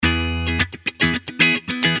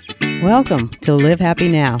Welcome to Live Happy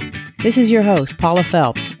Now. This is your host, Paula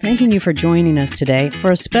Phelps, thanking you for joining us today for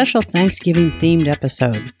a special Thanksgiving-themed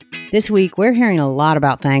episode. This week, we're hearing a lot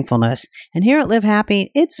about thankfulness, and here at Live Happy,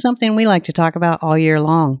 it's something we like to talk about all year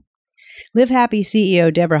long. Live Happy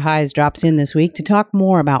CEO Deborah Heisz drops in this week to talk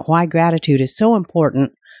more about why gratitude is so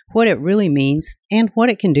important, what it really means, and what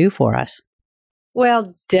it can do for us.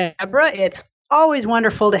 Well, Deborah, it's always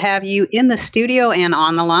wonderful to have you in the studio and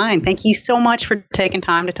on the line. Thank you so much for taking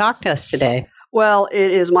time to talk to us today. Well, it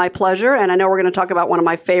is my pleasure, and I know we're going to talk about one of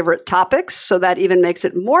my favorite topics, so that even makes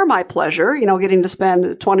it more my pleasure. You know, getting to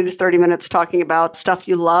spend 20 to 30 minutes talking about stuff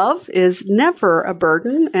you love is never a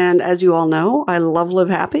burden, and as you all know, I love Live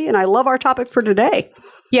Happy, and I love our topic for today.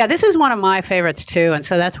 Yeah, this is one of my favorites too, and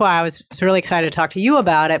so that's why I was really excited to talk to you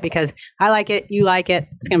about it, because I like it, you like it,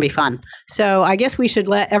 it's going to be fun. So I guess we should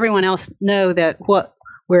let everyone else know that what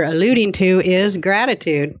we're alluding to is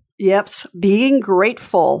gratitude. Yep, being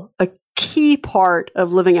grateful, a key part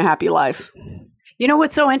of living a happy life. You know,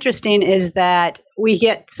 what's so interesting is that we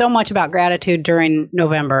get so much about gratitude during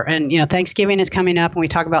November, and, you know, Thanksgiving is coming up and we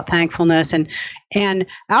talk about thankfulness, and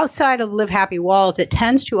outside of Live Happy walls, it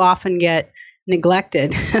tends to often get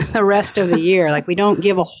neglected the rest of the year. Like, we don't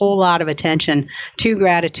give a whole lot of attention to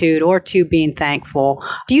gratitude or to being thankful.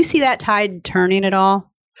 Do you see that tide turning at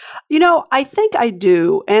all? You know, I think I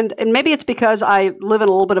do. And maybe it's because I live in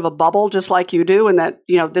a little bit of a bubble, just like you do, and that,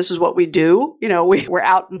 you know, this is what we do. You know, we're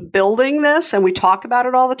out building this and we talk about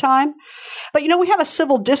it all the time. But, you know, we have a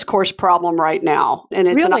civil discourse problem right now. And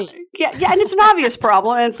it's really? And it's an obvious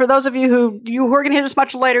problem. And for those of you who are going to hear this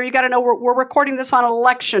much later, you got to know we're recording this on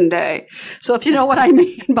election day. So if you know what I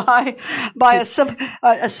mean by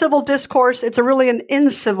a civil discourse, it's really an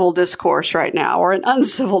incivil discourse right now, or an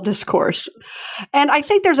uncivil discourse. And I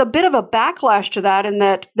think there's a bit of a backlash to that, in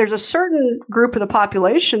that there's a certain group of the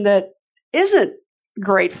population that isn't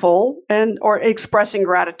grateful or expressing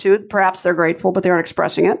gratitude. Perhaps they're grateful, but they aren't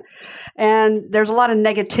expressing it. And there's a lot of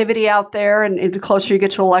negativity out there. And the closer you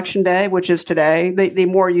get to election day, which is today, the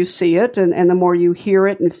more you see it and the more you hear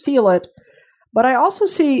it and feel it. But I also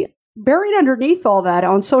see buried underneath all that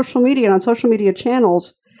on social media and on social media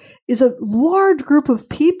channels is a large group of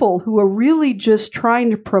people who are really just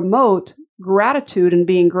trying to promote gratitude and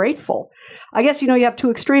being grateful. I guess, you know, you have two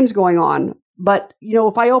extremes going on. But, you know,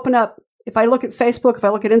 if I look at Facebook, if I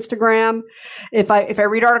look at Instagram, if I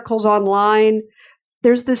read articles online,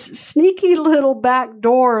 there's this sneaky little back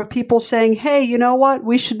door of people saying, hey, you know what?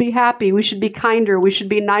 We should be happy. We should be kinder. We should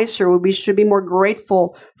be nicer. We should be more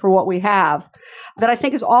grateful for what we have. That I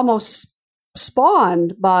think is almost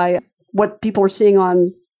spawned by what people are seeing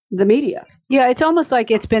on the media. Yeah, it's almost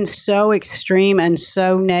like it's been so extreme and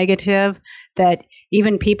so negative that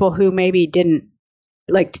even people who maybe didn't,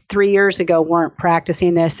 like 3 years ago, weren't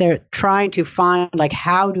practicing this, they're trying to find, like,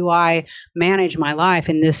 how do I manage my life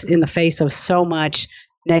in the face of so much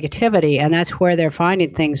negativity? And that's where they're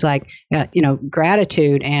finding things like, you know,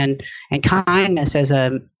 gratitude and kindness as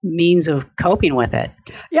a means of coping with it.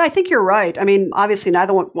 Yeah, I think you're right. I mean, obviously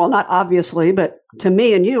neither one, well, not obviously, but to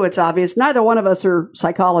me and you, it's obvious. Neither one of us are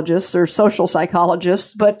psychologists or social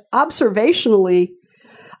psychologists, but observationally,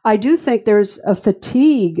 I do think there's a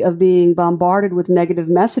fatigue of being bombarded with negative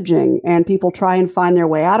messaging, and people try and find their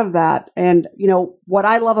way out of that. And, you know, what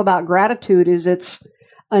I love about gratitude is it's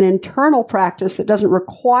an internal practice that doesn't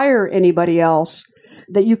require anybody else,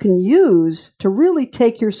 that you can use to really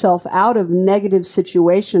take yourself out of negative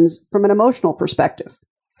situations from an emotional perspective.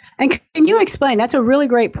 And can you explain, that's a really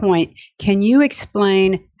great point. Can you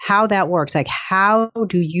explain how that works? Like, how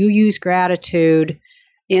do you use gratitude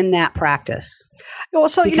in that practice? Well,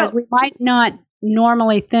 so, because we might not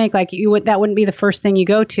normally think, like, that wouldn't be the first thing you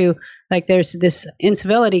go to. Like, there's this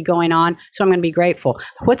incivility going on, so I'm going to be grateful.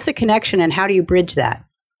 What's the connection, and how do you bridge that?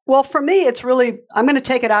 Well, for me, it's really, I'm going to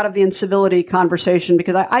take it out of the incivility conversation,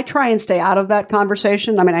 because I try and stay out of that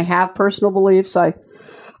conversation. I mean, I have personal beliefs.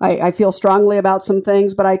 I feel strongly about some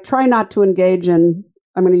things, but I try not to engage in,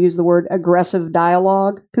 I'm going to use the word aggressive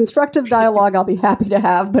dialogue. Constructive dialogue I'll be happy to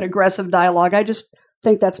have, but aggressive dialogue, I just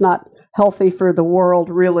think that's not healthy for the world,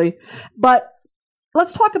 really. But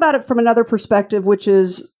let's talk about it from another perspective, which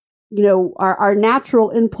is, you know, our natural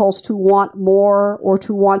impulse to want more, or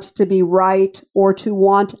to want to be right, or to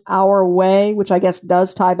want our way, which I guess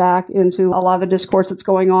does tie back into a lot of the discourse that's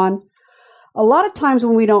going on. A lot of times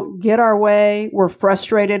when we don't get our way, we're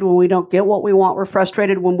frustrated. When we don't get what we want, we're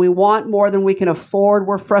frustrated. When we want more than we can afford,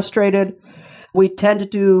 we're frustrated. We tend to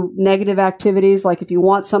do negative activities, like if you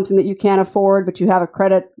want something that you can't afford, but you have a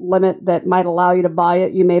credit limit that might allow you to buy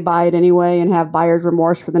it, you may buy it anyway and have buyer's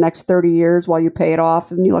remorse for the next 30 years while you pay it off.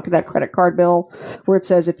 And you look at that credit card bill where it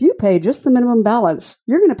says, if you pay just the minimum balance,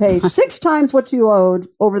 you're going to pay 6 times what you owed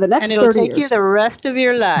over the next 30 years. And it'll take you the rest of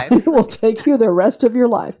your life. It will take you the rest of your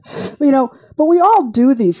life. But we all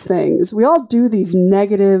do these things. We all do these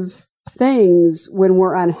negative things when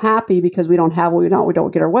we're unhappy because we don't have what we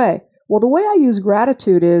don't get our way. Well, the way I use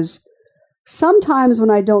gratitude is sometimes when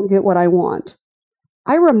I don't get what I want,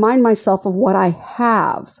 I remind myself of what I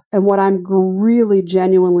have and what I'm really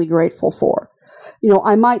genuinely grateful for.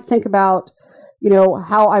 I might think about,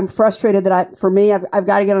 how I'm frustrated that I've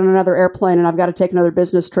got to get on another airplane and I've got to take another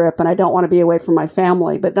business trip and I don't want to be away from my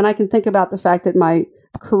family. But then I can think about the fact that my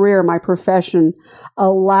career, my profession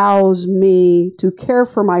allows me to care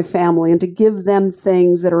for my family and to give them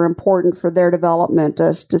things that are important for their development,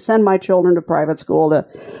 to send my children to private school,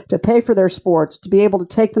 to pay for their sports, to be able to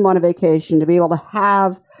take them on a vacation, to be able to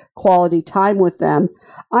have quality time with them.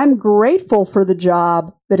 I'm grateful for the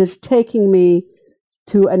job that is taking me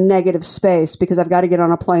to a negative space because I've got to get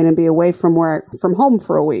on a plane and be away from home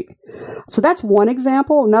for a week. So that's one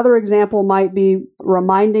example. Another example might be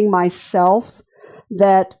reminding myself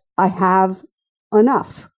that I have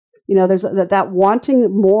enough. There's that wanting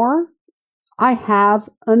more. I have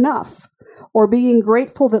enough. Or being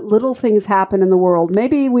grateful that little things happen in the world.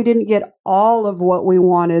 Maybe we didn't get all of what we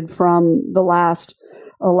wanted from the last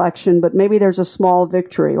election, but maybe there's a small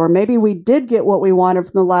victory. Or maybe we did get what we wanted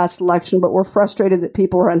from the last election, but we're frustrated that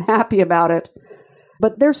people are unhappy about it.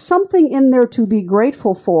 But there's something in there to be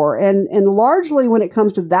grateful for. And largely when it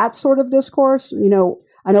comes to that sort of discourse,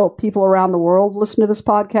 I know people around the world listen to this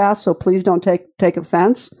podcast, so please don't take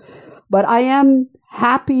offense. But I am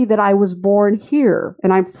happy that I was born here,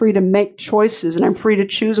 and I'm free to make choices, and I'm free to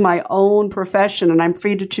choose my own profession, and I'm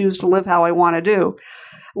free to choose to live how I want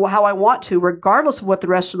to, regardless of what the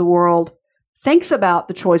rest of the world thinks about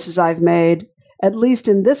the choices I've made. At least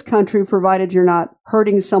in this country, provided you're not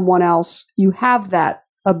hurting someone else, you have that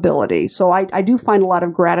ability. So I do find a lot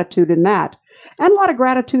of gratitude in that. And a lot of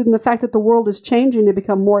gratitude in the fact that the world is changing to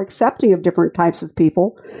become more accepting of different types of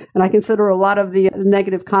people. And I consider a lot of the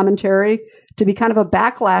negative commentary to be kind of a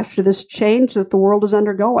backlash to this change that the world is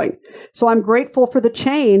undergoing. So I'm grateful for the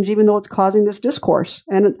change, even though it's causing this discourse.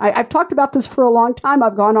 And I've talked about this for a long time.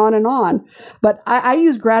 I've gone on and on. But I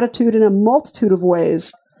use gratitude in a multitude of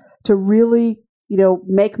ways to really,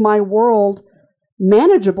 make my world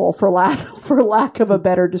manageable, for lack of a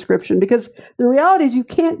better description, because the reality is you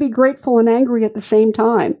can't be grateful and angry at the same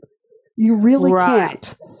time. You really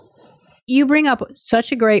can't. You bring up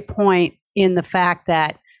such a great point in the fact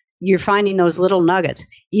that you're finding those little nuggets,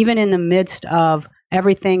 even in the midst of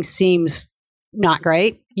everything seems not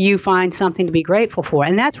great, you find something to be grateful for.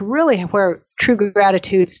 And that's really where true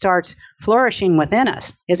gratitude starts flourishing within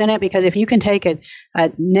us, isn't it? Because if you can take a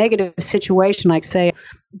negative situation, like say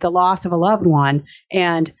the loss of a loved one,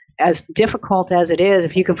 and as difficult as it is,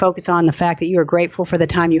 if you can focus on the fact that you're grateful for the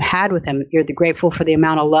time you had with them, you're grateful for the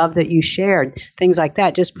amount of love that you shared, things like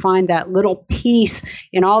that, just find that little piece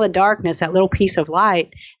in all the darkness, that little piece of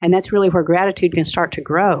light. And that's really where gratitude can start to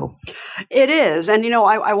grow. It is. And,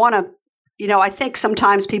 I want to, I think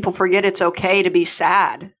sometimes people forget it's okay to be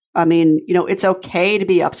sad. I mean, it's okay to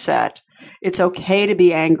be upset. It's okay to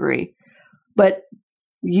be angry, but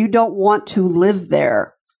you don't want to live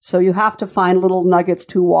there. So you have to find little nuggets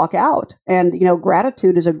to walk out. And,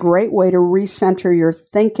 gratitude is a great way to recenter your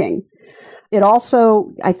thinking. It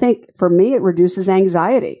also, I think for me, it reduces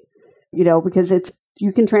anxiety, because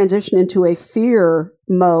you can transition into a fear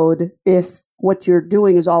mode if what you're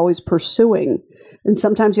doing is always pursuing. And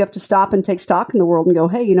sometimes you have to stop and take stock in the world and go,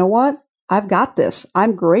 hey, you know what? I've got this.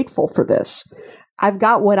 I'm grateful for this. I've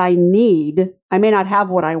got what I need. I may not have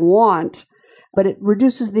what I want, but it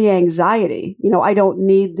reduces the anxiety. I don't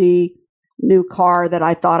need the new car that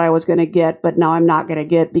I thought I was going to get, but now I'm not going to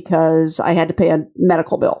get because I had to pay a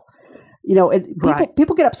medical bill.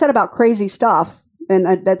 People get upset about crazy stuff,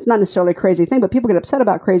 and that's not necessarily a crazy thing, but people get upset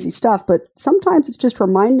about crazy stuff. But sometimes it's just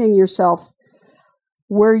reminding yourself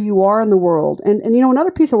where you are in the world. And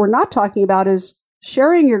another piece that we're not talking about is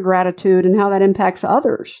sharing your gratitude and how that impacts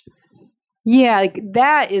others. Yeah,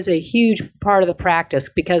 that is a huge part of the practice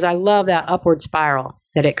because I love that upward spiral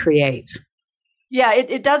that it creates. Yeah,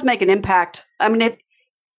 it does make an impact. I mean,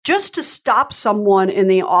 just to stop someone in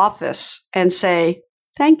the office and say,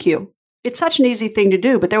 thank you. It's such an easy thing to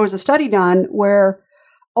do. But there was a study done where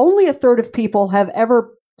only a third of people have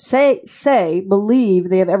ever believe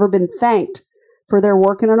they have ever been thanked for their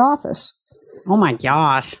work in an office. Oh my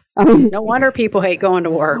gosh. I mean, no wonder people hate going to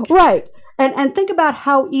work. Right. And think about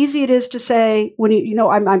how easy it is to say when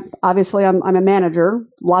I'm obviously I'm a manager.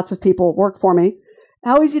 Lots of people work for me.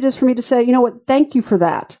 How easy it is for me to say, you know what? Thank you for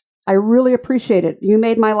that. I really appreciate it. You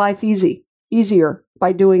made my life easier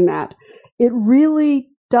by doing that. It really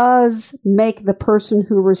does make the person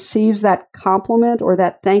who receives that compliment or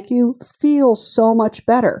that thank you feel so much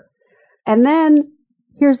better. And then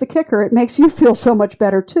here's the kicker. It makes you feel so much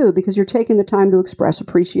better too, because you're taking the time to express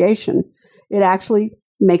appreciation. It actually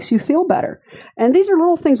makes you feel better. And these are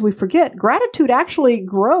little things we forget. Gratitude actually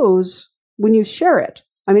grows when you share it.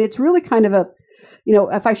 I mean, it's really kind of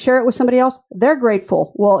if I share it with somebody else, they're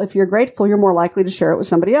grateful. Well, if you're grateful, you're more likely to share it with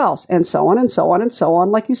somebody else, and so on and so on and so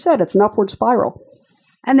on. Like you said, it's an upward spiral.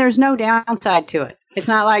 And there's no downside to it. It's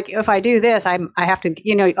not like if I do this, I have to,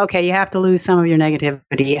 okay, you have to lose some of your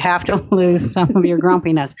negativity. You have to lose some of your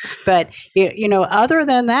grumpiness. But, other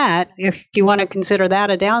than that, if you want to consider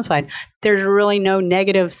that a downside, there's really no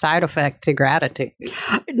negative side effect to gratitude.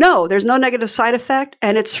 No, there's no negative side effect,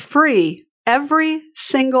 and it's free every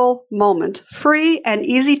single moment, free and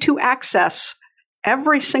easy to access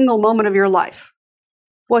every single moment of your life.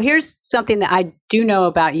 Well, here's something that I do know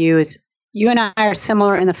about you is you and I are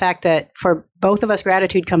similar in the fact that for both of us,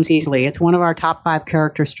 gratitude comes easily. It's one of our top 5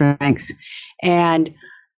 character strengths. And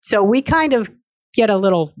so we kind of get a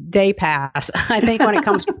little day pass, I think, when it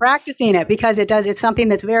comes to practicing it, because it's something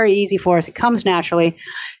that's very easy for us. It comes naturally.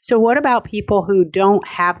 So what about people who don't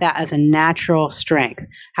have that as a natural strength?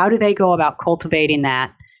 How do they go about cultivating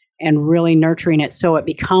that and really nurturing it so it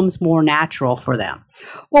becomes more natural for them?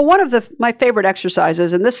 Well, one of my favorite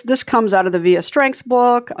exercises, and this comes out of the Via Strengths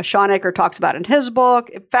book, Sean Aker talks about in his book.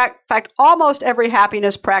 In fact, almost every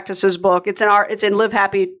happiness practices book, it's in Live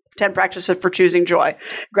Happy, 10 Practices for Choosing Joy.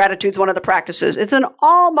 Gratitude's one of the practices. It's in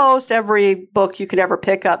almost every book you could ever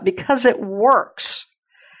pick up because it works.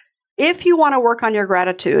 If you want to work on your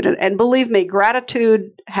gratitude, and believe me, gratitude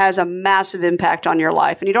has a massive impact on your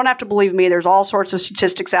life. And you don't have to believe me. There's all sorts of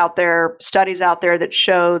statistics out there, studies out there that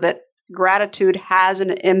show that gratitude has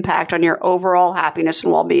an impact on your overall happiness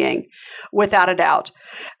and well-being, without a doubt.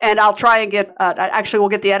 And I'll try and we'll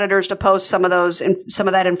get the editors to post some of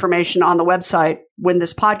that information on the website when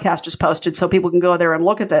this podcast is posted so people can go there and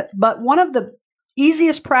look at it. But one of the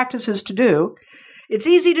easiest practices to do, it's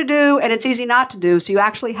easy to do and it's easy not to do, so you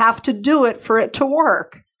actually have to do it for it to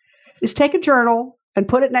work, is take a journal and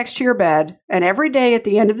put it next to your bed, and every day at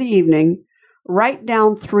the end of the evening, write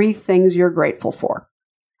down 3 things you're grateful for.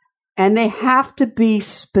 And they have to be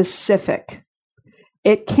specific.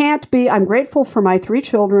 It can't be, I'm grateful for my 3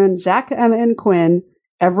 children, Zach, Emma, and Quinn,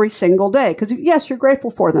 every single day. Because yes, you're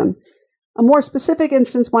grateful for them. A more specific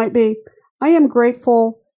instance might be, I am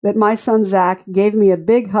grateful that my son Zach gave me a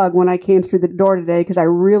big hug when I came through the door today because I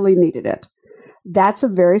really needed it. That's a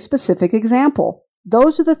very specific example.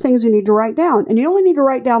 Those are the things you need to write down. And you only need to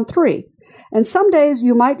write down 3. And some days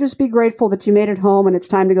you might just be grateful that you made it home and it's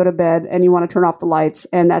time to go to bed and you want to turn off the lights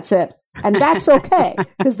and that's it. And that's okay,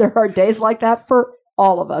 because there are days like that for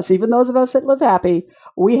all of us. Even those of us that live happy,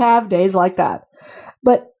 we have days like that.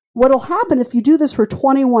 But what will happen if you do this for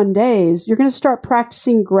 21 days, you're going to start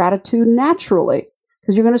practicing gratitude naturally,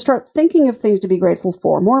 because you're going to start thinking of things to be grateful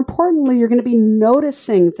for. More importantly, you're going to be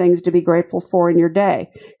noticing things to be grateful for in your day,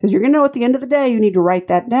 because you're going to know at the end of the day, you need to write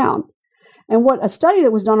that down. And what a study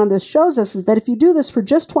that was done on this shows us is that if you do this for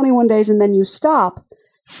just 21 days and then you stop,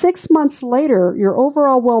 6 months later, your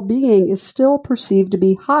overall well-being is still perceived to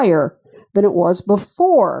be higher than it was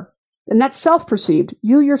before. And that's self-perceived.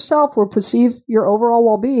 You yourself will perceive your overall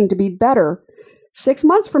well-being to be better 6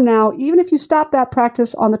 months from now, even if you stop that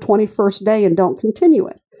practice on the 21st day and don't continue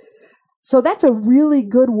it. So that's a really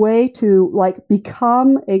good way to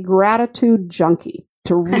become a gratitude junkie,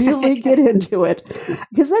 to really get into it,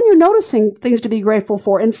 because then you're noticing things to be grateful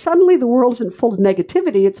for, and suddenly the world isn't full of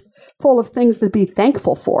negativity. It's full of things to be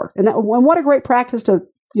thankful for. And what a great practice to,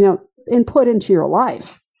 input into your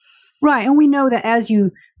life. Right. And we know that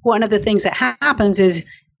one of the things that happens is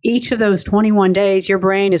each of those 21 days, your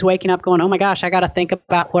brain is waking up going, oh my gosh, I got to think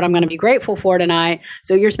about what I'm going to be grateful for tonight.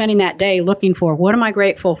 So you're spending that day looking for, what am I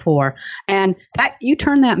grateful for? And that you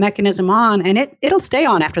turn that mechanism on and it'll stay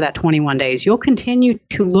on after that 21 days. You'll continue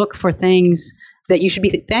to look for things that you should be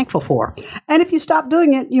thankful for. And if you stop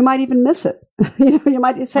doing it, you might even miss it. You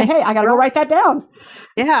might say, hey, I got to go write that down.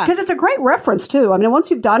 Yeah. Because it's a great reference too. I mean,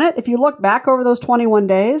 once you've done it, if you look back over those 21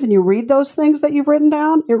 days and you read those things that you've written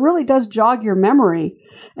down, it really does jog your memory.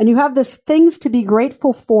 And you have this things to be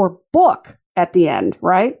grateful for book at the end,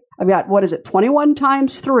 right? I've got, 21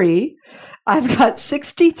 times 3. I've got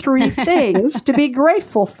 63 things to be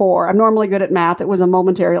grateful for. I'm normally good at math. It was a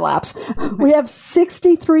momentary lapse. We have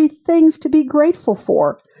 63 things to be grateful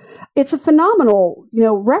for. It's a phenomenal,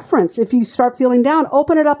 reference. If you start feeling down,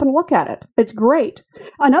 open it up and look at it. It's great.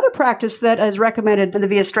 Another practice that is recommended in the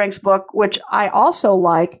VIA Strengths book, which I also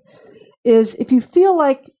like, is if you feel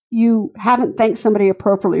like you haven't thanked somebody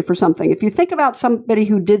appropriately for something. If you think about somebody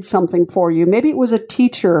who did something for you, maybe it was a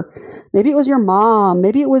teacher, maybe it was your mom,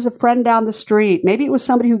 maybe it was a friend down the street, maybe it was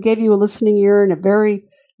somebody who gave you a listening ear in a very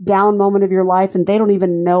down moment of your life and they don't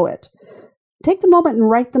even know it. Take the moment and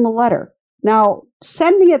write them a letter. Now,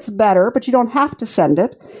 sending it's better, but you don't have to send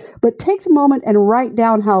it. But take the moment and write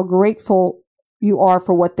down how grateful you are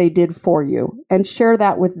for what they did for you and share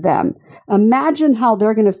that with them. Imagine how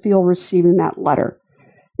they're going to feel receiving that letter.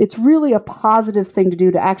 It's really a positive thing to do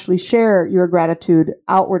to actually share your gratitude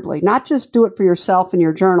outwardly, not just do it for yourself in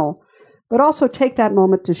your journal, but also take that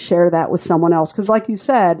moment to share that with someone else. Because like you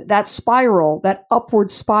said, that spiral, that upward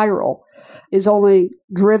spiral is only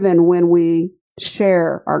driven when we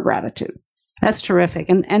share our gratitude. That's terrific.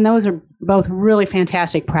 And those are both really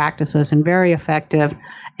fantastic practices and very effective.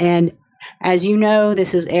 And as you know,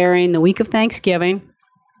 this is airing the week of Thanksgiving.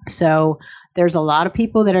 So there's a lot of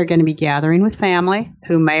people that are going to be gathering with family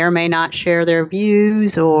who may or may not share their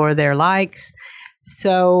views or their likes.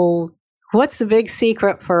 So what's the big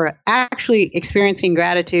secret for actually experiencing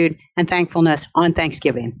gratitude and thankfulness on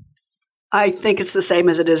Thanksgiving? I think it's the same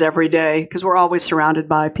as it is every day because we're always surrounded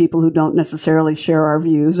by people who don't necessarily share our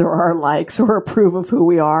views or our likes or approve of who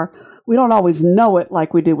we are. We don't always know it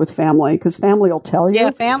like we do with family because family will tell you.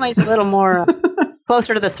 Yeah, family's a little more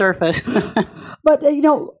closer to the surface. But,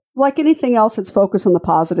 like anything else, it's focused on the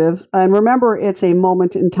positive. And remember, it's a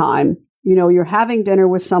moment in time. You're having dinner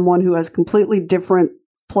with someone who has completely different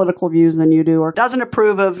political views than you do or doesn't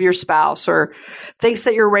approve of your spouse or thinks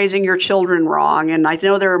that you're raising your children wrong. And I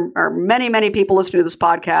know there are many, many people listening to this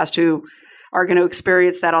podcast who are going to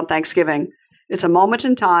experience that on Thanksgiving. It's a moment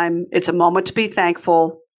in time. It's a moment to be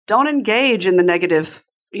thankful. Don't engage in the negative.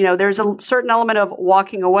 There's a certain element of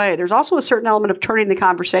walking away. There's also a certain element of turning the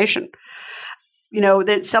conversation.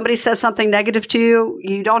 That somebody says something negative to you,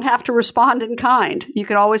 you don't have to respond in kind. You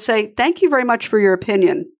can always say, thank you very much for your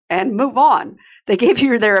opinion and move on. They gave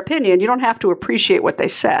you their opinion. You don't have to appreciate what they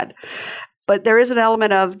said. But there is an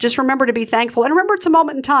element of just remember to be thankful. And remember, it's a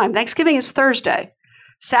moment in time. Thanksgiving is Thursday.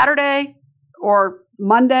 Saturday or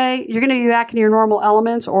Monday, you're going to be back in your normal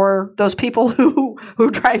elements, or those people who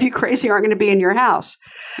drive you crazy aren't going to be in your house.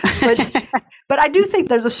 But I do think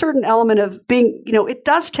there's a certain element of being, it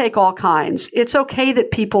does take all kinds. It's okay that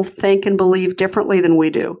people think and believe differently than we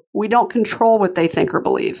do. We don't control what they think or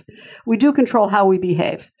believe. We do control how we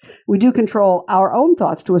behave. We do control our own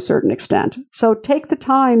thoughts to a certain extent. So take the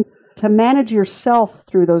time to manage yourself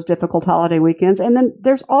through those difficult holiday weekends. And then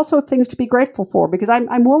there's also things to be grateful for, because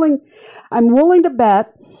I'm willing to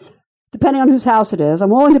bet, depending on whose house it is,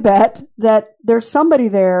 I'm willing to bet that there's somebody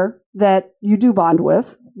there that you do bond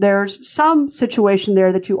with. There's some situation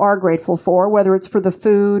there that you are grateful for, whether it's for the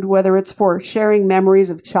food, whether it's for sharing memories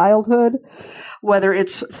of childhood, whether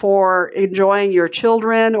it's for enjoying your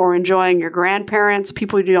children or enjoying your grandparents,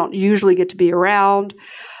 people you don't usually get to be around,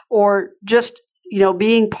 or just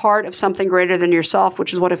being part of something greater than yourself,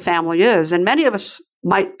 which is what a family is. And many of us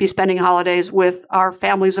might be spending holidays with our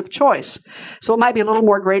families of choice. So it might be a little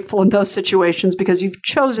more grateful in those situations because you've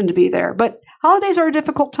chosen to be there. But holidays are a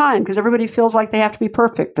difficult time because everybody feels like they have to be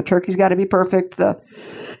perfect. The turkey's got to be perfect.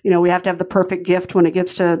 We have to have the perfect gift when it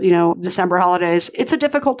gets to, December holidays. It's a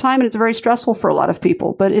difficult time and it's very stressful for a lot of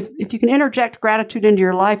people. But if you can interject gratitude into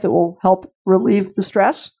your life, it will help relieve the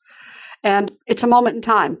stress. And it's a moment in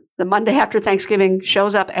time. The Monday after Thanksgiving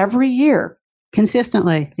shows up every year.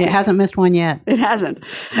 Consistently. It hasn't missed one yet. It hasn't.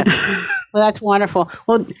 Well, that's wonderful.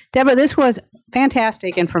 Well, Deborah, this was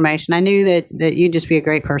fantastic information. I knew that you'd just be a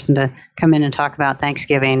great person to come in and talk about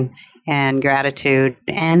Thanksgiving and gratitude.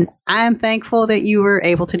 And I'm thankful that you were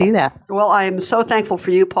able to do that. Well, I am so thankful for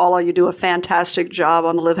you, Paula. You do a fantastic job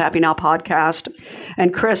on the Live Happy Now podcast.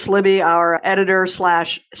 And Chris Libby, our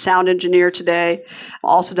editor/sound engineer today,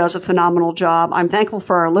 also does a phenomenal job. I'm thankful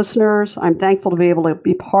for our listeners. I'm thankful to be able to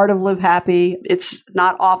be part of Live Happy. It's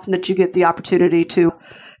not often that you get the opportunity to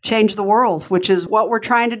change the world, which is what we're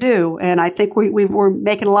trying to do. And I think we're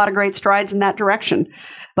making a lot of great strides in that direction.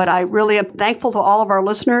 But I really am thankful to all of our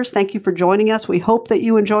listeners. Thank you for joining us. We hope that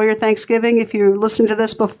you enjoy your Thanksgiving. If you're listening to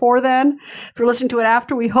this before then, if you're listening to it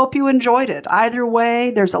after, we hope you enjoyed it. Either way,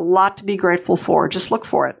 there's a lot to be grateful for. Just look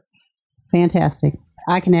for it. Fantastic.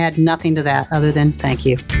 I can add nothing to that other than thank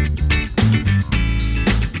you.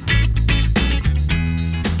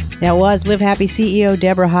 That was Live Happy CEO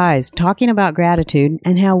Deborah Heisz talking about gratitude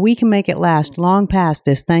and how we can make it last long past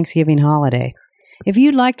this Thanksgiving holiday. If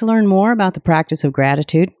you'd like to learn more about the practice of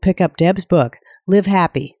gratitude, pick up Deb's book, Live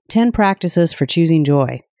Happy, 10 Practices for Choosing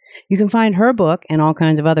Joy. You can find her book and all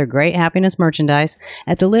kinds of other great happiness merchandise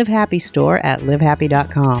at the Live Happy store at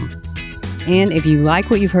livehappy.com. And if you like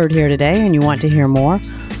what you've heard here today and you want to hear more,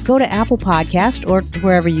 go to Apple Podcast or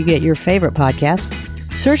wherever you get your favorite podcast.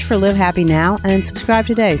 Search for Live Happy Now and subscribe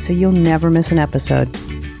today so you'll never miss an episode.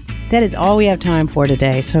 That is all we have time for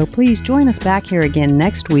today, so please join us back here again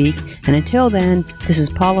next week. And until then, this is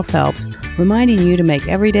Paula Phelps reminding you to make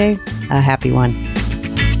every day a happy one.